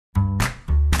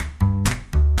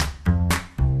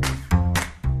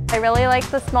I really like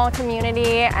the small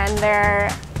community and their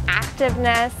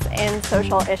activeness in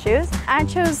social issues. I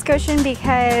chose Goshen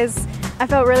because I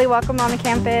felt really welcome on the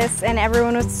campus and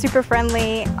everyone was super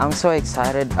friendly. I'm so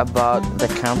excited about the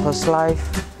campus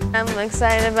life. I'm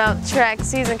excited about track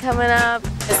season coming up.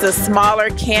 It's a smaller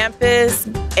campus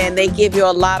and they give you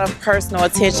a lot of personal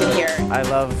attention here. I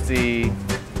love the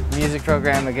music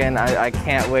program again. I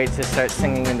can't wait to start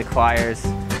singing in the choirs.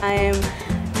 I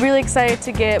am really excited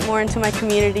to get more into my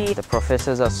community. The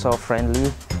professors are so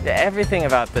friendly. Everything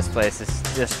about this place is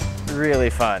just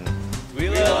really fun. We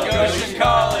love Goshen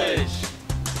College!